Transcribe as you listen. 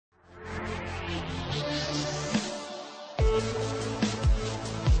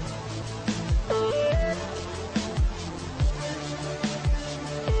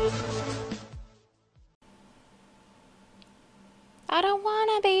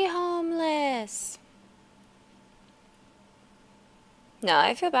No,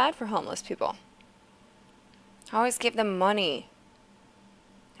 I feel bad for homeless people. I always give them money.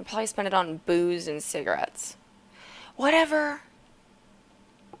 I probably spend it on booze and cigarettes. Whatever.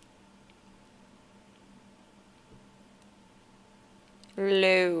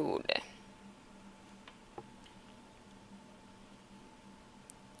 Load.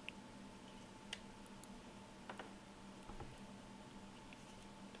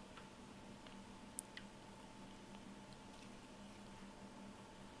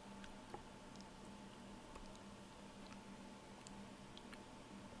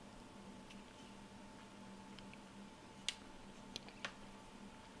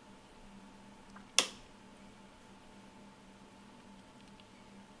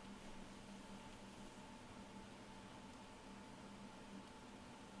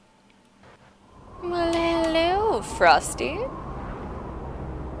 Well, hello, Frosty.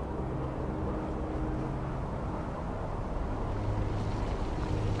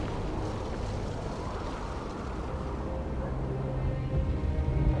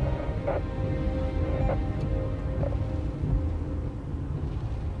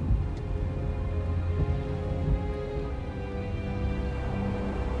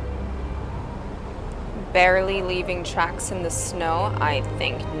 Barely leaving tracks in the snow? I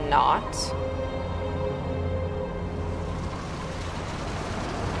think not.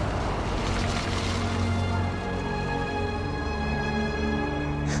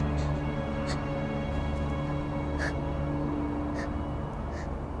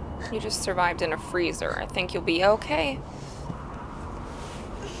 You just survived in a freezer. I think you'll be okay.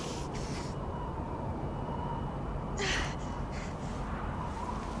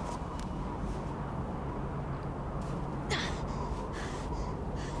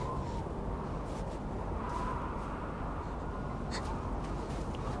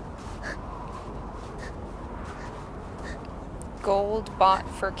 Gold bought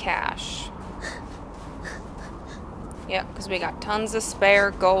for cash. Yep, because we got tons of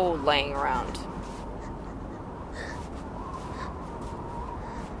spare gold laying around.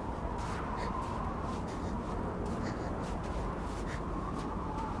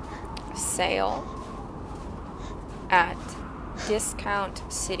 Sale at Discount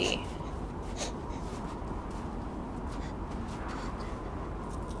City.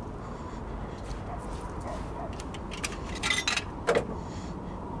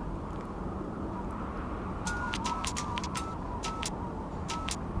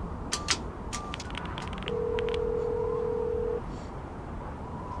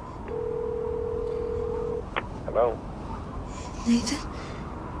 Hello? Nathan?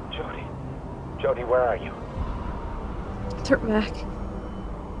 Jody? Jody, where are you? They're back.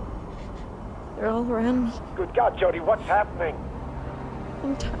 They're all around me. Good God, Jody, what's happening?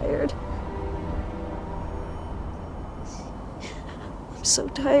 I'm tired. I'm so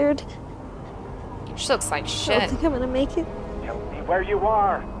tired. She looks like I don't shit. think I'm gonna make it. Tell me where you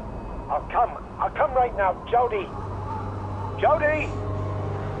are. I'll come right now, Jody. Jody!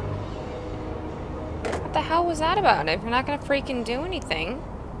 What the hell was that about? If you're not gonna freaking do anything.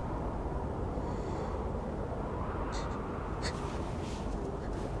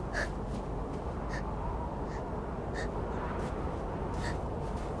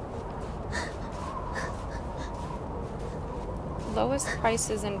 Lowest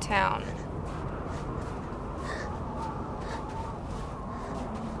prices in town.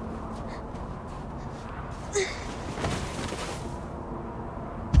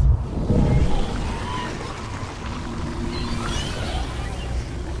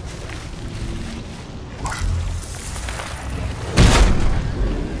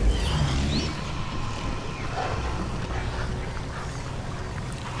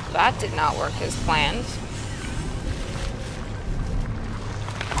 That did not work as planned.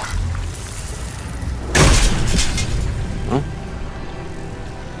 Huh?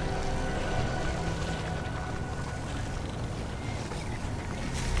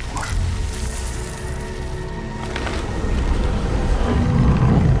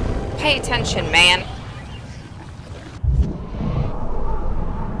 Pay attention, man.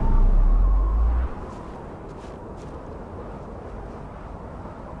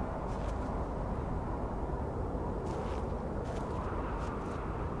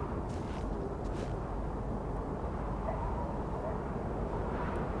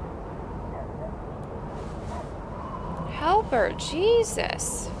 Help her,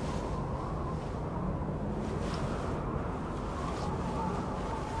 Jesus.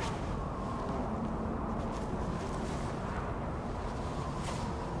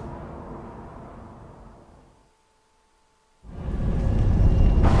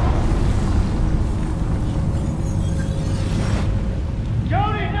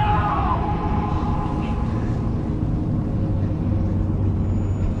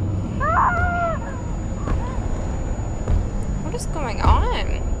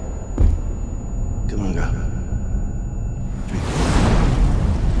 on. Come on, girl. Drink.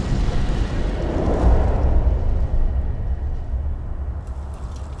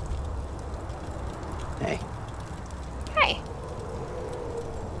 Hey. Hey.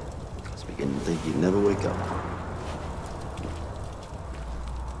 I was beginning to think you'd never wake up.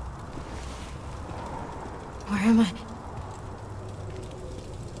 Where am I?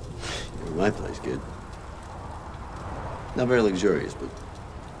 You're in my place, kid. Not very luxurious, but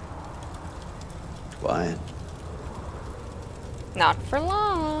quiet. Not for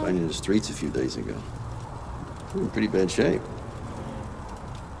long. Finding the streets a few days ago. You're in pretty bad shape.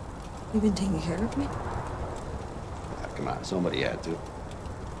 You've been taking care of me? Ah, come on, somebody had to.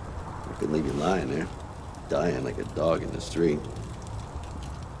 I couldn't leave you lying there, dying like a dog in the street.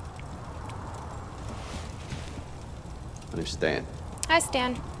 Understand? Hi,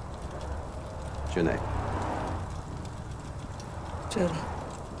 Stan. What's your name? Jody.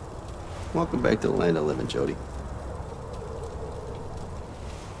 Welcome back to the land of living, Jody.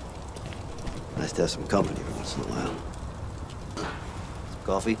 Nice to have some company every once in a while. Some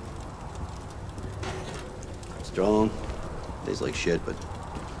coffee? Strong. Tastes like shit, but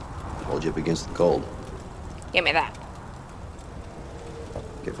hold you up against the cold. Give me that.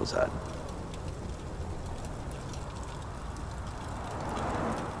 Careful, it's hot.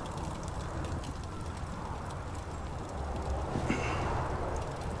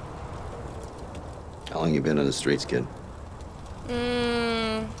 How long you been on the streets, kid?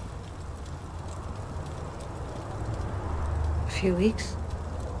 A few weeks?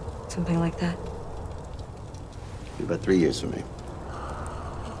 Something like that. About 3 years for me.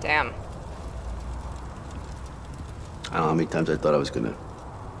 Damn. I don't know how many times I thought I was gonna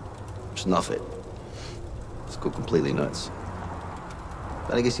snuff it. Just go completely nuts.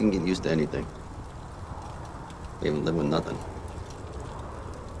 But I guess you can get used to anything. Even live with nothing.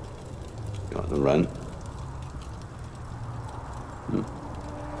 You want to run?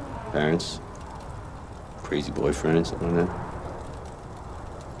 Parents? Crazy boyfriend, something like that?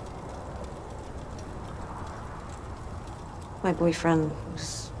 My boyfriend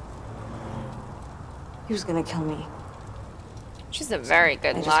he was gonna kill me. She's a very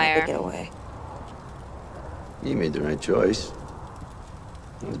good I just had to liar. get away. You made the right choice.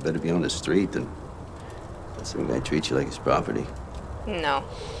 It's better to be on the street than let some guy treat you like his property. No.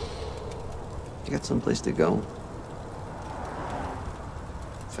 You got someplace to go.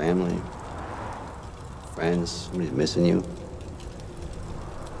 Family. Friends. Somebody's missing you.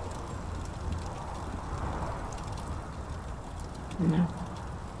 No.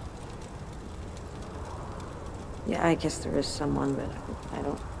 Yeah, I guess there is someone, but I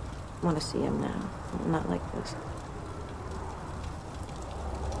don't want to see him now. Not like this.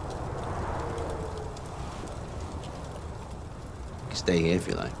 You can stay here if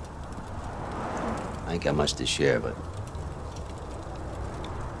you like. I ain't got much to share, but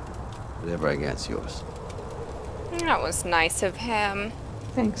whatever I got's yours. That was nice of him.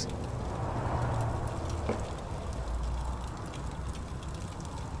 Thanks.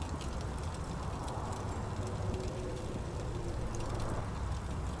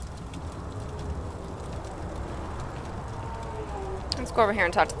 Let's go over here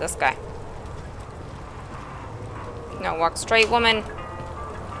and talk to this guy. No, walk straight, woman.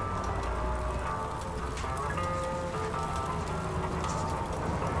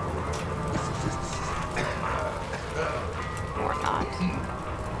 Or not.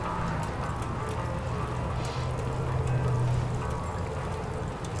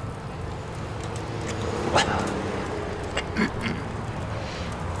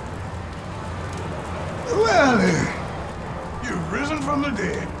 Well, you've risen from the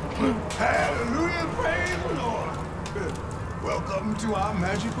dead. Hallelujah, praise the Lord. Welcome to our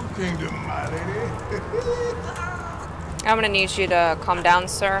magical kingdom, my lady. I'm gonna need you to calm down,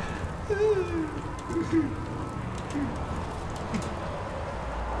 sir.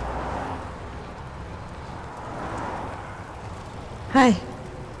 Hi.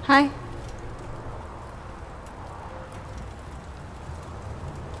 Hi.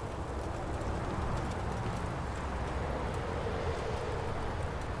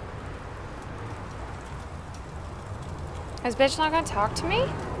 Is bitch not gonna talk to me?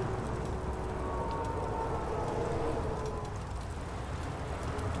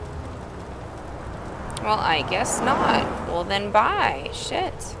 Well, I guess not. Well, then bye.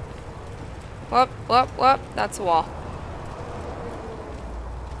 Shit. Whoop, whoop, whoop. That's a wall.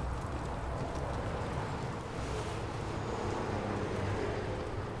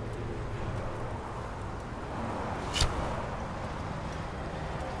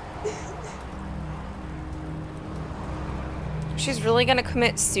 She's really gonna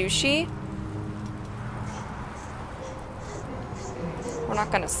commit sushi? We're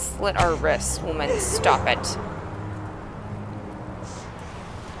not gonna slit our wrists, woman. Stop it.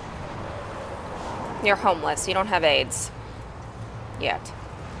 You're homeless. You don't have AIDS. Yet.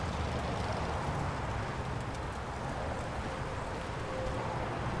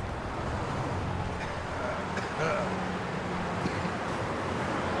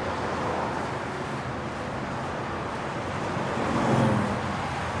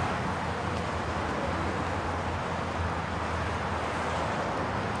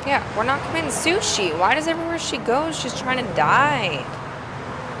 Yeah, we're not committing sushi. Why does everywhere she goes, she's trying to die?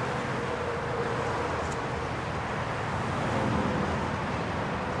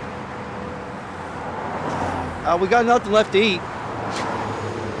 We got nothing left to eat.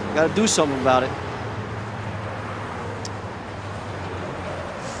 Gotta do something about it.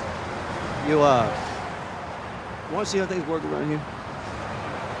 You wanna see how things work around here?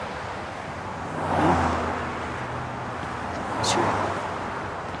 Sure.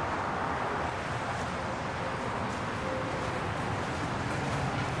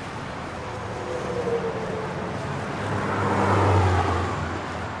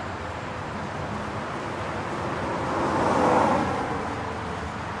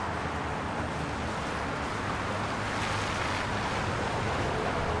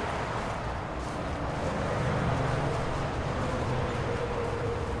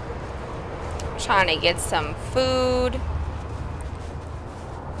 Trying to get some food.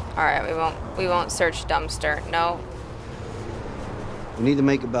 Alright, we won't search dumpster. No. We need to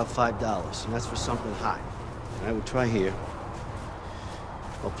make about $5, and that's for something hot. I will try here.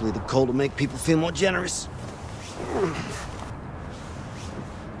 Hopefully the cold will make people feel more generous.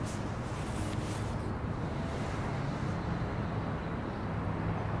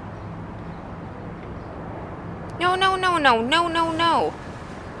 No, no, no, no, no, no, no.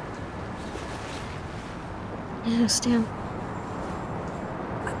 Yeah, Stan.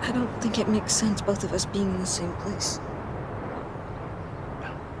 I don't think it makes sense both of us being in the same place.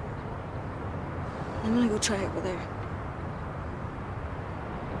 I'm gonna go try over there.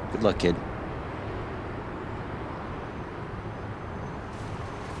 Good luck, kid.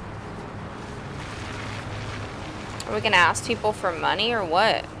 Are we gonna ask people for money or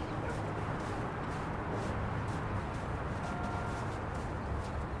what?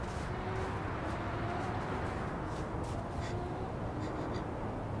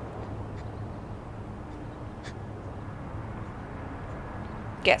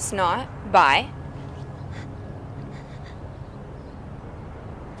 Guess not. Bye.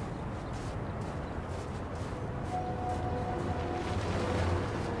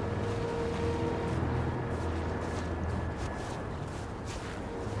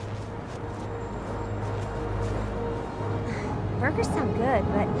 Burgers sound good,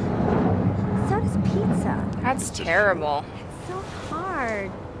 but so does pizza. That's terrible. It's so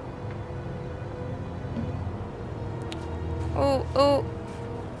hard. Oh, oh.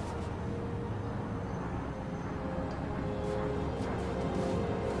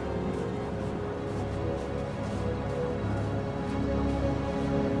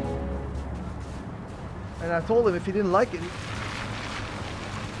 And I told him if he didn't like it,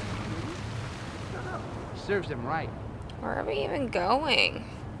 serves him right. Where are we even going?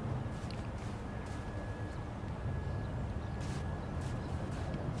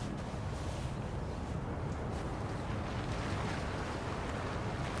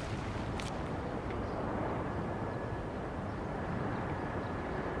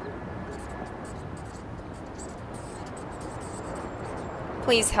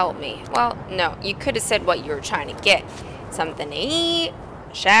 Please help me. Well, no, you could have said what you were trying to get. Something to eat,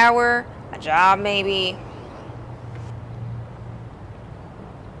 a shower, a job maybe.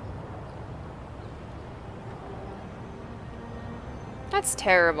 That's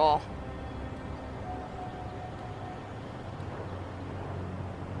terrible.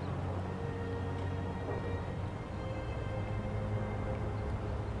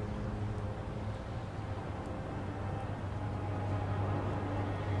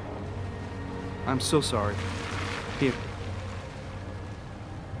 I'm so sorry. Here.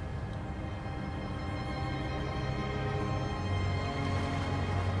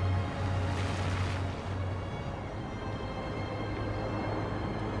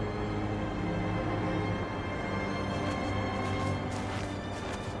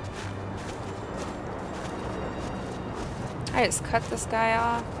 I just cut this guy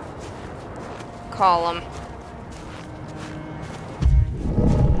off. Call him.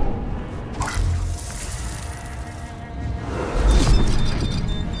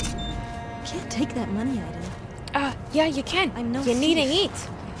 Can't take that money item. Yeah, you can. I'm no You need to thief. eat.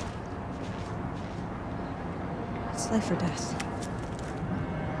 It's life or death.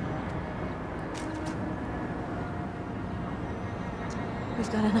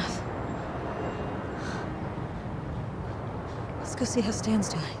 We've got enough. Let's go see how Stan's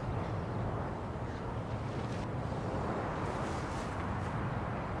doing.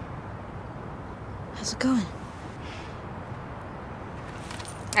 How's it going?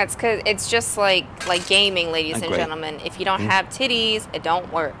 That's because it's just like gaming, ladies and Great. gentlemen. If you don't have titties, it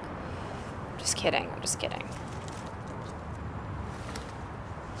don't work. Just kidding. I'm just kidding.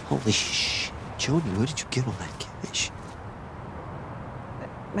 Holy shit. Jody, where did you get all that cash?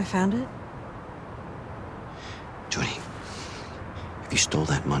 I found it. Jody, if you stole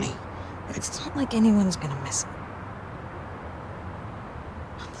that money, It's not like anyone's gonna miss it.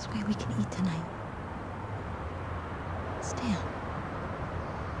 This way we can eat tonight. Stan.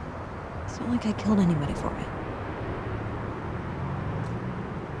 It's not like I killed anybody for it.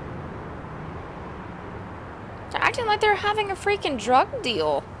 They're acting like they're having a freaking drug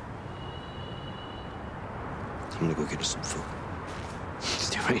deal. I'm gonna go get us some food.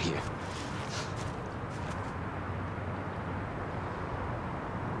 Stay right here.